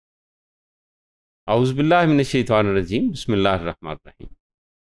Auzubillahi minash-shaytanir-rajim. Bismillahir-rahmanir-rahim.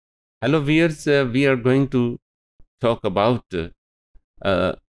 Hello viewers, we are going to talk about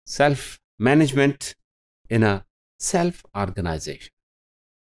self-management in a self-organization.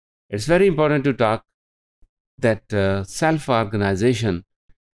 It's very important to talk that self-organization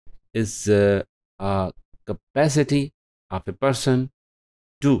is a capacity of a person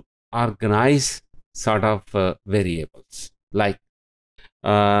to organize sort of variables like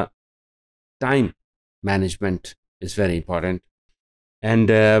uh, time management is very important, and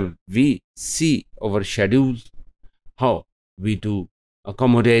we see our schedules how we do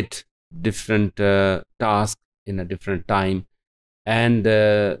accommodate different tasks in a different time, and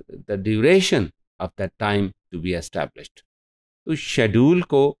the duration of that time to be established. तो schedule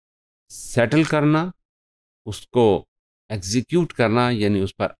को settle करना, उसको execute करना यानी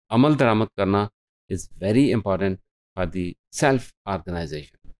उस पर अमल दरामद करना is very important for the self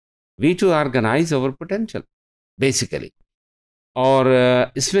organisation. We to organise our potential basically, और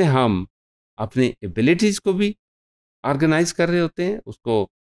इसमें हम अपनी एबिलिटीज़ को भी ऑर्गेनाइज कर रहे होते हैं. उसको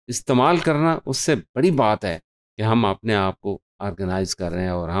इस्तेमाल करना उससे बड़ी बात है कि हम अपने आप को ऑर्गेनाइज कर रहे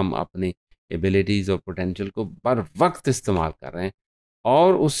हैं और हम अपनी एबिलिटीज़ और पोटेंशियल को बर वक्त इस्तेमाल कर रहे हैं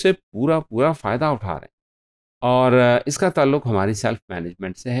और उससे पूरा पूरा फ़ायदा उठा रहे हैं. और इसका ताल्लुक़ हमारी सेल्फ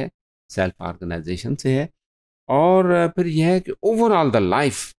मैनेजमेंट से है, सेल्फ ऑर्गेनाइजेशन से है. और फिर यह है कि overall the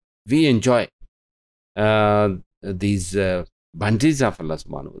life we enjoy these bounties of Allah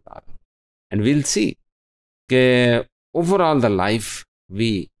subhanahu wa ta'ala, and we'll see that overall the life we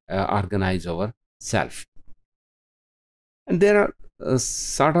organize our self. And there are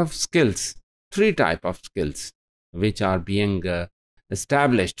sort of skills, three type of skills which are being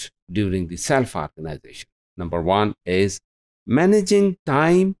established during the self organization. Number one is managing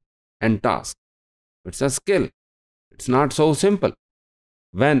time and task. It's a skill. It's not so simple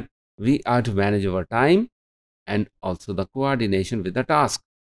when we are to manage our time and also the coordination with the task.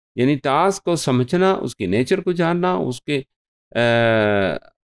 यानी task को समझना, उसकी nature को जानना, उसके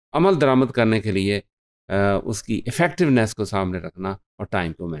अमल दरामद करने के लिए उसकी इफेक्टिवनेस को सामने रखना और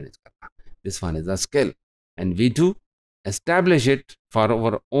टाइम को मैनेज करना. This one is a skill and we do establish it for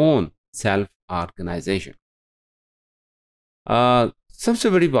our own self organisation. सबसे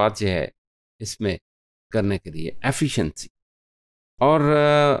बड़ी बात यह है इसमें करने के लिए एफिशिएंसी, और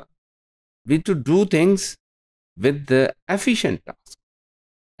we to do things with the efficient task,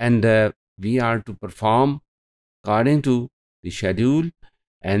 and we are to perform according to the schedule,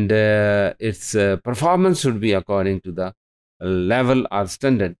 and its performance should be according to the level or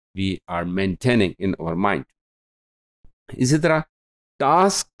standard we are maintaining in our mind. इसी तरह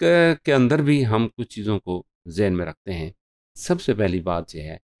task के अंदर भी हम कुछ चीज़ों को ज़हन में रखते हैं. सबसे पहली बात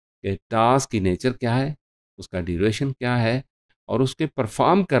यह है कि टास्क की नेचर क्या है, उसका ड्यूरेशन क्या है और उसके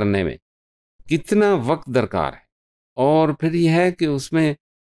परफॉर्म करने में कितना वक्त दरकार है. और फिर यह है कि उसमें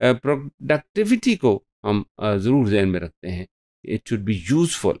प्रोडक्टिविटी को हम ज़रूर ज़हन में रखते हैं. It should be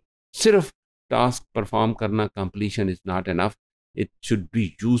useful. सिर्फ टास्क परफॉर्म करना, completion is not enough. It should be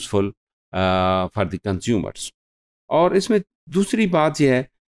useful for the consumers. और इसमें दूसरी बात यह है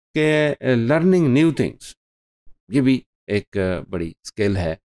कि लर्निंग न्यू थिंग्स, ये भी एक बड़ी स्किल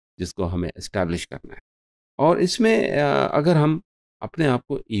है जिसको हमें इस्टेब्लिश करना है. और इसमें अगर हम अपने आप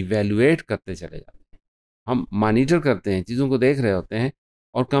को इवेलुएट करते चले जाते हैं, हम मॉनिटर करते हैं, चीज़ों को देख रहे होते हैं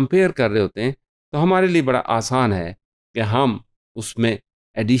और कंपेयर कर रहे होते हैं, तो हमारे लिए बड़ा आसान है कि हम उसमें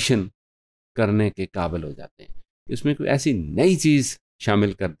एडिशन करने के काबिल हो जाते हैं. इसमें कोई ऐसी नई चीज़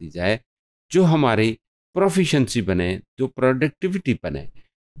शामिल कर दी जाए जो हमारी प्रोफिशेंसी बने, जो प्रोडक्टिविटी बने,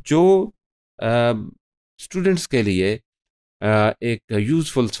 जो स्टूडेंट्स के लिए एक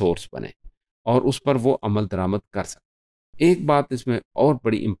यूज़फुल सोर्स बने और उस पर वो अमल दरामद कर सकें. एक बात इसमें और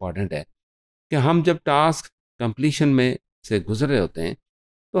बड़ी इम्पॉर्टेंट है कि हम जब टास्क कंप्लीशन में से गुजर रहे होते हैं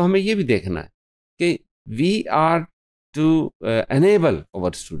तो हमें ये भी देखना है कि we are to enable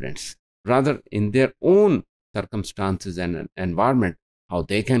our students rather in their own circumstances and environment how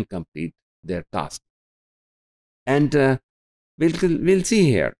they can complete their task, and we'll see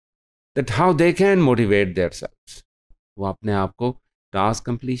here that how they can motivate themselves. वो अपने आप को टास्क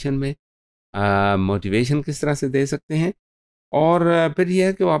कंप्लीशन में motivation किस तरह से दे सकते हैं, और फिर यह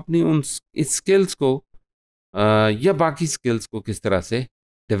है कि वो अपनी उन इस स्किल्स को या बाकी स्किल्स को किस तरह से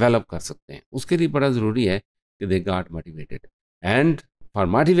डेवलप कर सकते हैं. उसके लिए बड़ा ज़रूरी है कि they got motivated, and for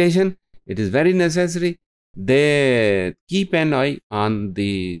motivation it is very necessary they keep an I on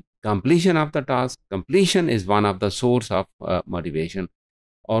the completion of the task. Completion is one of the source of motivation.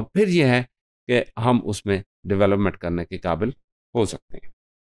 और फिर यह है कि हम उसमें डेवलपमेंट करने के काबिल हो सकते हैं.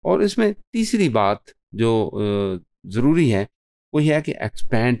 और इसमें तीसरी बात जो ज़रूरी है वो यह है कि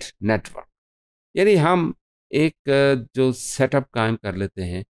एक्सपैंड नेटवर्क. यानी हम एक जो सेटअप कायम कर लेते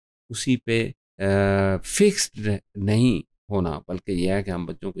हैं उसी पे फिक्स्ड नहीं होना, बल्कि यह है कि हम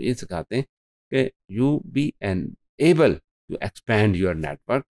बच्चों को ये सिखाते हैं कि you B N able to expand your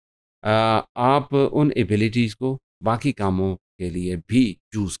network. आप उन एबिलिटीज़ को बाकी कामों के लिए भी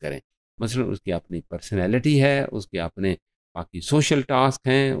चूज़ करें। मसलन उसकी अपनी पर्सनैलिटी है, उसके अपने बाकी सोशल टास्क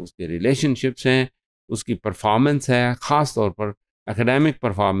हैं, उसके रिलेशनशिप्स हैं, उसकी परफॉर्मेंस है, ख़ास तौर पर एकेडमिक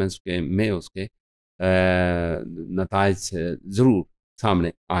परफॉर्मेंस के में उसके नताइज ज़रूर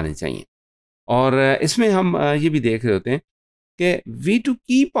सामने आने चाहिए। और इसमें हम ये भी देख रहे होते हैं कि we to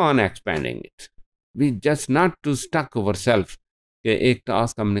keep on expanding it, we just not to stuck over self, कि एक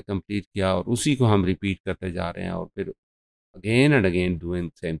टास्क हमने कंप्लीट किया और उसी को हम रिपीट करते जा रहे हैं और फिर again and again doing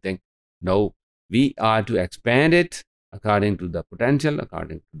the same thing. No, we are to expand it according to the potential,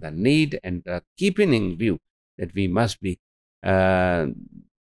 according to the need, and keeping in view that we must be uh,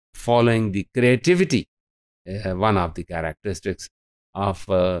 following the creativity, one of the characteristics of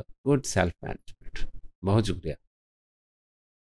good self management. बहुत शुक्रिया।